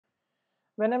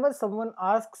Whenever someone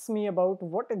asks me about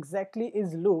what exactly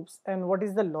is loops and what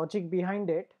is the logic behind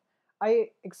it, I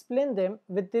explain them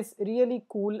with this really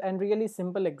cool and really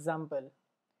simple example.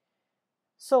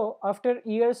 So, after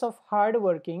years of hard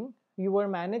working, you were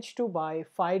managed to buy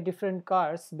 5 different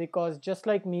cars because just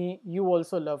like me, you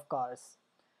also love cars.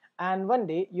 And one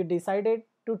day you decided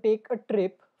to take a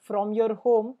trip from your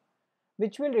home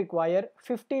which will require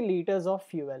 50 liters of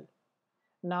fuel.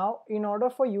 Now, in order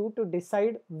for you to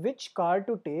decide which car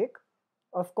to take,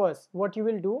 of course, what you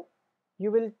will do,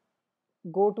 you will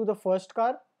go to the first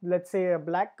car, let's say a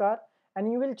black car,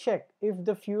 and you will check if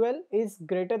the fuel is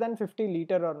greater than 50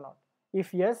 liter or not.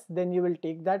 If yes, then you will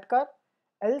take that car,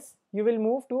 else you will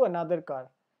move to another car.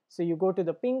 So you go to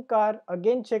the pink car,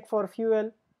 again check for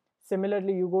fuel.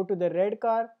 Similarly, you go to the red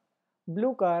car,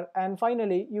 blue car, and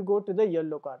finally you go to the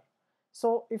yellow car.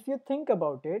 So if you think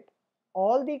about it,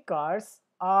 all the cars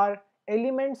are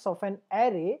elements of an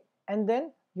array, and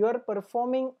then you are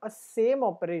performing a same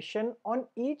operation on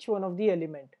each one of the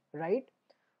element, right?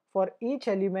 For each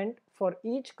element, for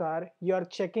each car, you are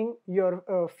checking your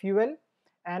fuel,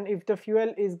 and if the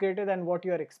fuel is greater than what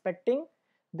you are expecting,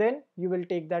 then you will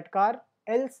take that car,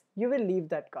 else you will leave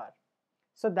that car.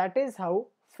 So that is how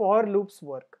for loops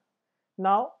work.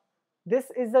 Now,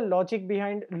 this is the logic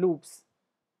behind loops.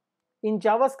 In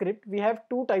JavaScript, we have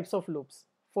two types of loops.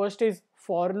 First is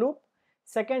for loop,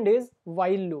 second is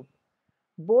while loop.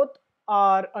 Both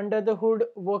are under the hood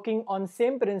working on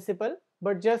same principle,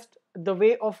 but just the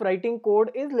way of writing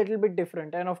code is little bit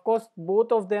different, and of course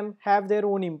both of them have their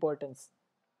own importance.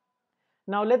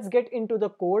 Now let's get into the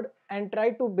code and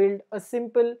try to build a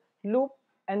simple loop,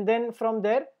 and then from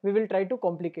there we will try to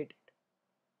complicate it.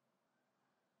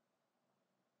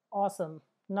 Awesome.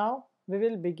 Now we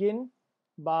will begin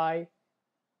by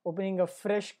opening a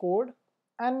fresh code,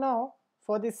 and now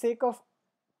for the sake of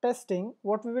testing,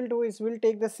 what we will do is we'll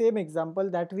take the same example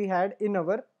that we had in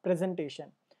our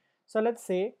presentation. So let's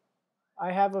say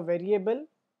I have a variable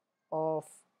of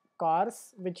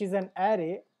cars which is an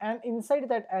array, and inside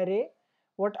that array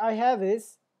what I have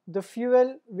is the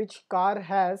fuel which car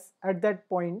has at that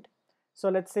point. So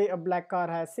let's say a black car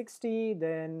has 60,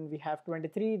 then we have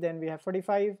 23, then we have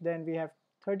 45, then we have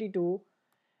 32,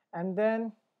 and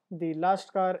then the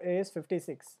last car is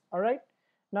 56. All right,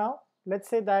 now let's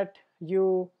say that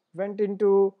went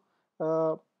into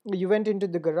uh, you went into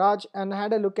the garage and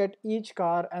had a look at each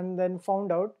car and then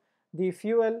found out the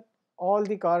fuel all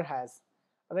the car has.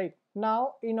 Right,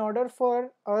 now in order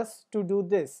for us to do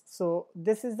this, so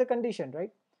this is the condition,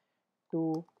 right?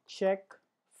 To check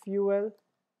fuel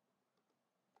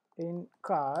in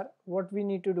car, what we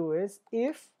need to do is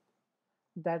if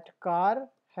that car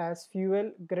has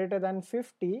fuel greater than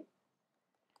 50,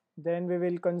 then we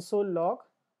will console log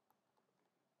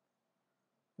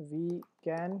we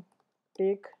can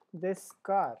take this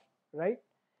car, right?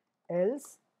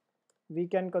 Else we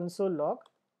can console log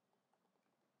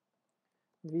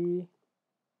we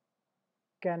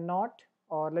cannot,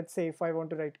 or let's say if I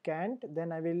want to write can't,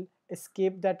 then I will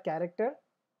escape that character,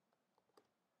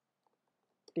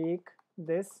 take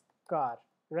this car,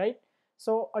 right?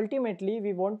 So ultimately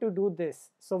we want to do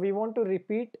this, so we want to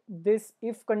repeat this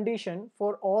if condition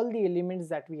for all the elements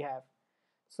that we have.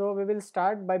 So we will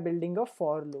start by building a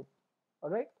for loop.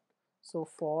 All right, so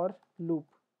for loop,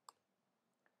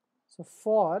 so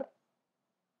for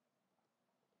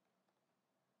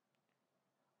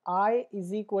I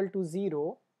is equal to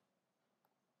 0,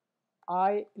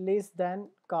 I less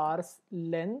than car's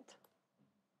length,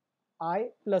 I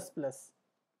plus plus,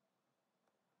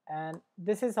 and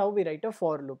this is how we write a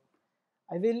for loop.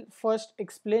 I will first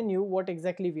explain you what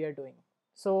exactly we are doing.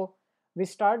 So we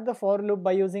start the for loop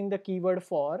by using the keyword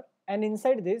for, and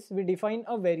inside this we define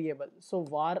a variable. So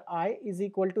var I is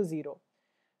equal to 0.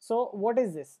 So what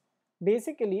is this?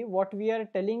 Basically what we are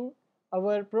telling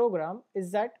our program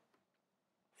is that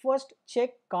first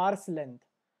check car's length.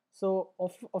 So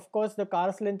of course the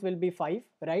car's length will be 5,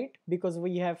 right? Because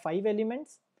we have 5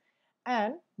 elements.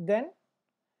 And then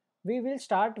we will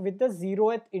start with the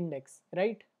 0th index,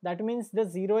 right? That means the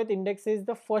 0th index is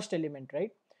the first element,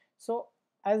 right? So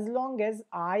as long as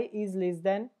I is less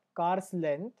than car's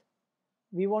length,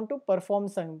 we want to perform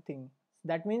something.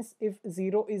 That means if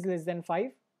 0 is less than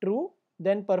 5, true,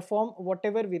 then perform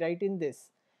whatever we write in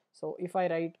this. So if I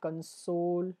write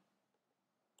console.log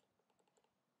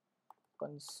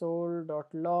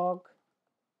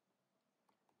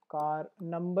car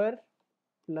number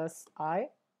plus I,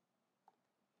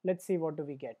 let's see what do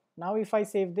we get. Now if I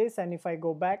save this and if I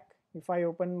go back, if I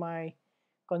open my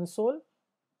console,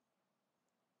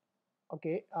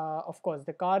 okay, of course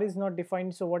the car is not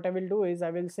defined, so what I will do is I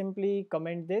will simply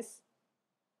comment this,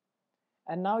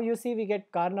 And now you see we get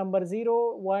car number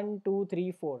 0, 1, 2,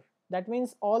 3, 4. That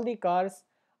means all the cars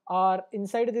are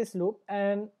inside this loop,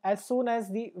 and as soon as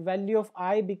the value of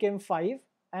I became 5,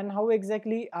 and how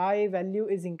exactly I value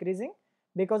is increasing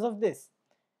because of this.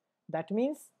 That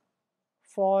means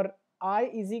for I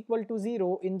is equal to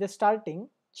 0 in the starting,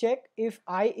 check if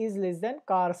I is less than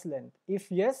car's length.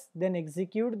 If yes, then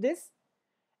execute this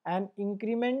and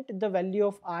increment the value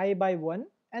of I by 1,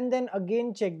 and then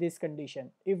again check this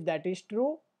condition. If that is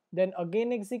true, then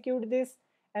again execute this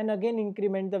and again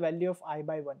increment the value of I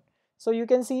by 1. So you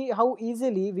can see how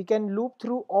easily we can loop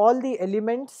through all the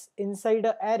elements inside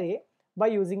an array by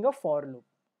using a for loop.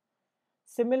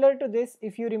 Similar to this,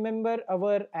 if you remember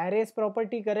our arrays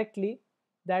property correctly,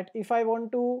 that if I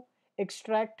want to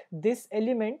extract this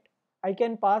element, I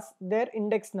can pass their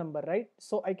index number, right?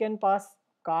 So I can pass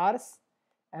cars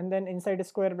and then inside a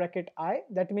square bracket I,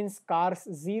 that means cars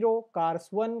 0, cars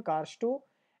 1, cars 2,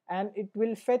 and it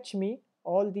will fetch me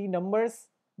all the numbers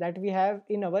that we have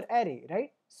in our array,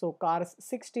 right? So cars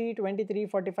 60, 23,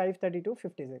 45, 32,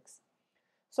 56.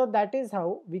 So that is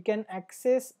how we can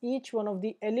access each one of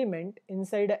the element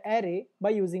inside an array by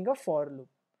using a for loop.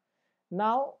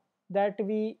 Now that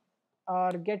we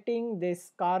are getting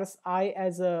this cars I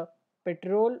as a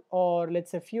petrol or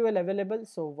let's say fuel available,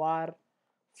 so var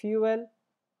fuel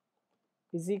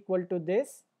is equal to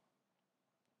this,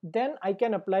 then I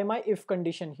can apply my if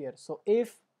condition here. So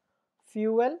if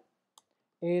fuel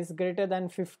is greater than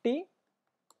 50,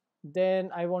 then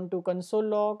I want to console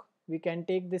log, we can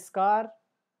take this car,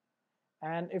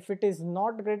 and if it is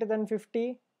not greater than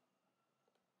 50,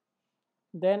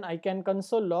 then I can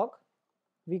console log,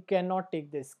 we cannot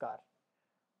take this car.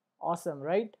 Awesome,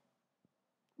 right?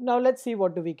 Now let's see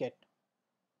what do we get.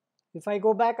 If I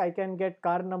go back, I can get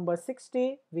car number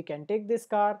 60, we can take this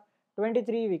car,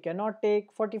 23 we cannot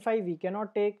take, 45 we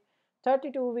cannot take,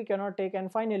 32 we cannot take,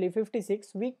 and finally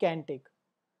 56 we can take.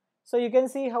 So you can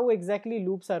see how exactly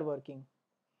loops are working.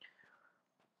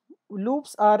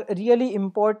 Loops are really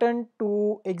important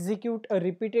to execute a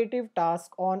repetitive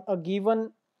task on a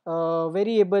given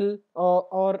variable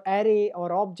or array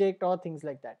or object or things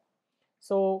like that.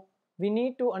 So we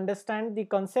need to understand the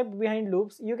concept behind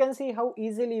loops. You can see how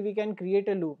easily we can create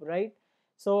a loop, right?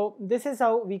 So this is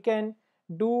how we can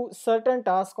do certain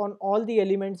tasks on all the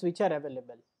elements which are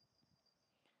available.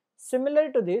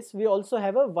 Similar to this, we also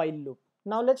have a while loop.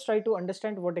 Now let's try to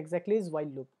understand what exactly is while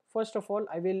loop. First of all,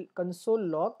 I will console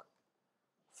log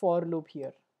for loop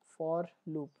here, for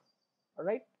loop, all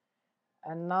right?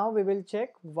 And now we will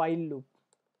check while loop.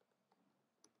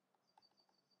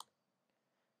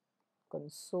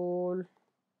 Console.log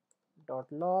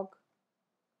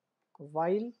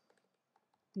while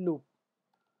loop.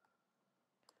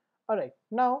 All right,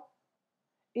 now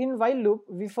in while loop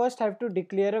we first have to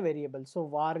declare a variable. So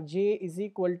var j is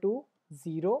equal to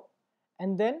 0,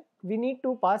 and then we need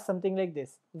to pass something like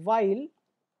this: while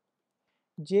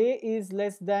j is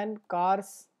less than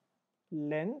car's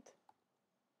length,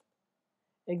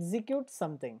 execute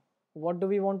something. What do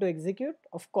we want to execute?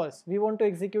 Of course, we want to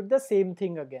execute the same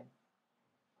thing again,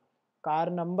 car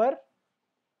number,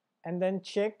 and then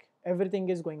check everything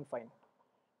is going fine.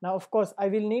 Now of course I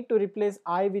will need to replace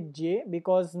I with j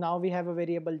because now we have a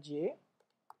variable j.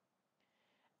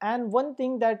 And one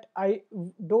thing that I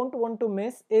don't want to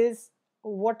miss is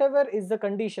whatever is the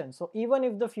condition. So even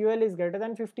if the fuel is greater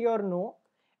than 50 or no,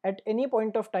 at any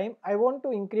point of time I want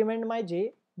to increment my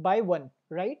j by 1,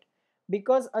 right?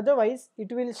 Because otherwise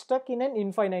it will stuck in an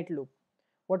infinite loop.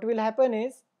 What will happen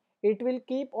is it will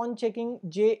keep on checking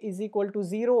j is equal to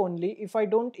 0 only if I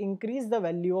don't increase the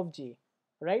value of j,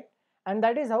 right? And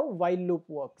that is how while loop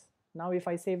works. Now if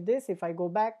I save this, if I go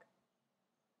back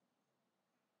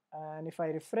and if I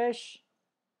refresh,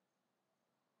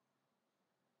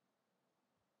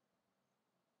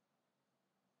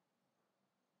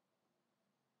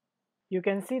 you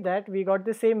can see that we got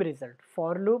the same result.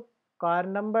 For loop, car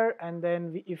number, and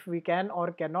then if we can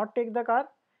or cannot take the car.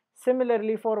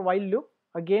 Similarly for while loop,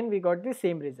 again we got the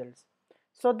same results.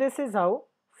 So this is how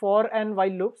for and while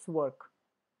loops work,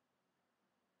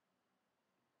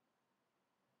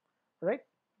 right?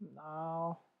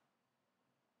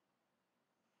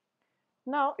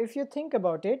 Now if you think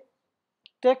about it,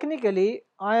 technically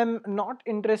I am not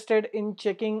interested in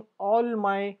checking all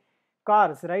my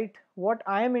cars, right? What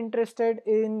I am interested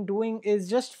in doing is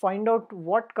just find out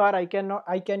what car I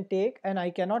can take and I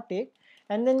cannot take,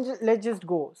 and then let's just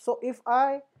go. So if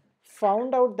I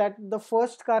found out that the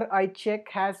first car I check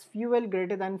has fuel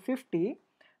greater than 50,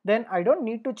 then I don't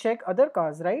need to check other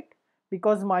cars, right?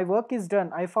 Because my work is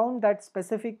done. I found that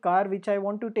specific car which I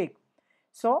want to take.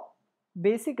 So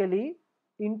basically,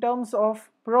 in terms of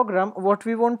program, what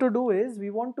we want to do is we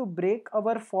want to break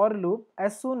our for loop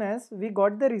as soon as we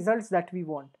got the results that we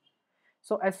want.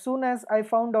 So as soon as I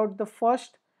found out the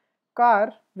first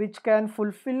car which can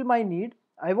fulfill my need,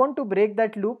 I want to break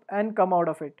that loop and come out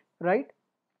of it, right?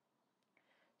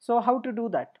 So how to do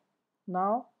that?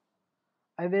 Now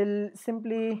I will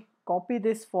simply copy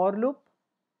this for loop.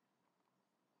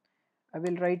 I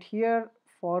will write here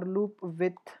for loop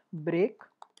with break,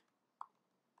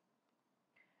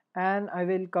 and I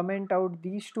will comment out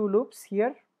these two loops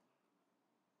here.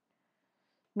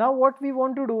 Now what we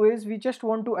want to do is we just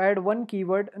want to add one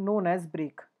keyword known as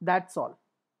break. That's all.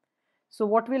 So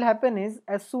what will happen is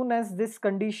as soon as this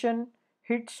condition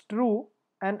hits true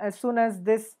and as soon as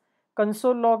this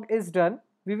console log is done,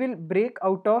 we will break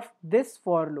out of this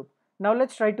for loop. Now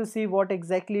let's try to see what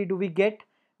exactly do we get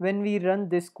when we run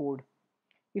this code.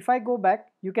 If I go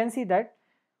back, you can see that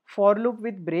for loop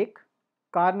with break,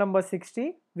 car number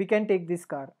 60, we can take this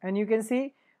car, and you can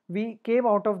see we came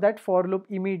out of that for loop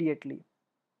immediately.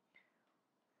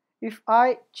 If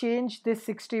I change this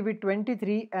 60 with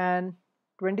 23 and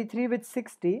 23 with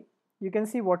 60, you can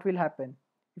see what will happen.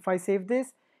 If I save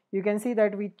this, you can see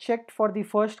that we checked for the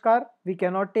first car, we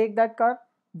cannot take that car.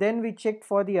 Then we checked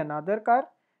for the another car,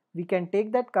 we can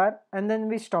take that car, and then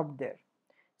we stopped there.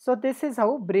 So this is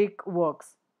how break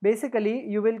works. Basically,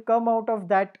 you will uh, come out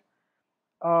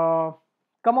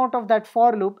of that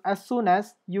for loop as soon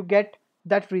as you get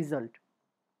that result.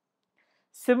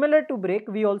 Similar to break,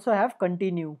 we also have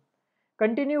continue.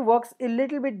 Continue works a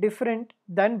little bit different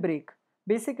than break.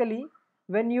 Basically,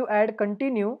 when you add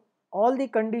continue, all the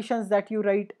conditions that you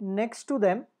write next to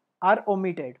them are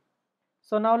omitted.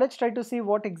 So now let's try to see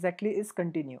what exactly is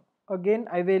continue. Again,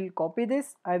 I will copy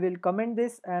this, I will comment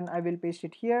this, and I will paste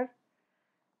it here.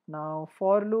 Now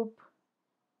for loop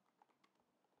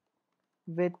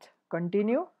with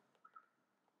continue.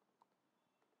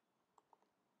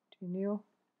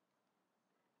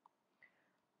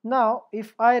 Now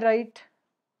if I write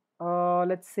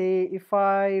let's say if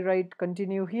I write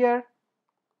continue here,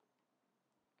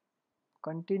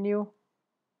 continue,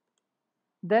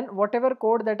 then whatever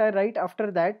code that I write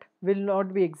after that will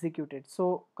not be executed.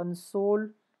 So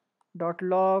console.log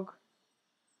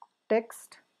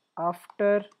text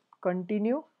after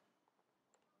continue,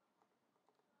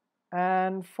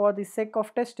 and for the sake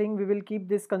of testing we will keep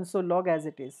this console log as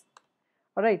it is.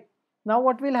 Alright, now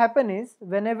what will happen is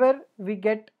whenever we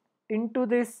get into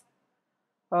this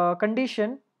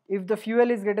condition, if the fuel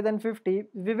is greater than 50,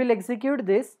 we will execute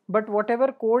this, but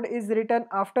whatever code is written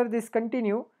after this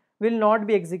continue will not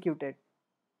be executed.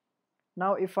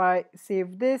 Now if I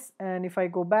save this and if I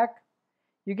go back,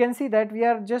 you can see that we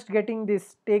are just getting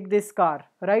this take this car,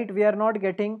 right? We are not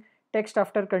getting text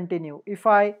after continue. If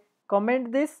I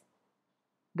comment this,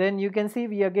 then you can see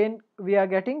we are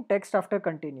getting text after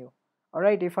continue. All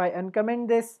right, if I uncomment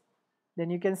this, then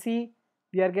you can see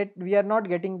we are not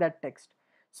getting that text.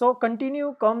 So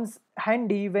continue comes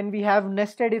handy when we have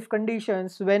nested if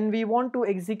conditions, when we want to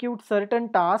execute certain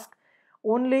task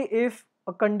only if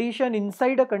a condition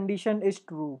inside a condition is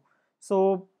true.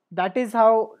 So that is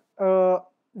how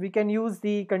we can use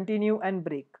the continue and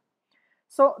break.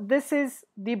 So this is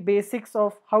the basics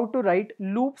of how to write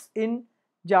loops in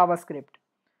JavaScript.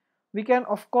 We can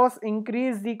of course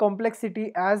increase the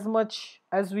complexity as much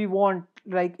as we want,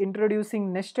 like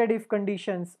introducing nested if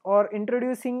conditions or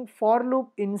introducing for loop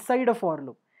inside a for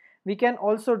loop. We can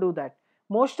also do that.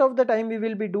 Most of the time we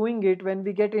will be doing it when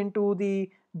we get into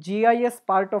the GIS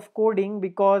part of coding,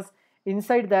 because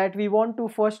inside that we want to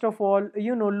first of all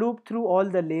loop through all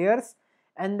the layers,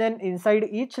 and then inside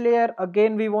each layer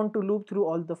again we want to loop through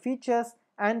all the features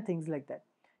and things like that.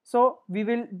 So we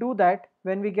will do that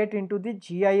when we get into the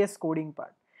GIS coding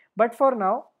part. But for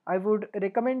now, I would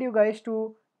recommend you guys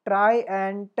to try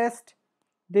and test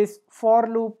this for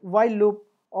loop, while loop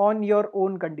on your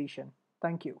own condition.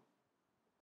 Thank you.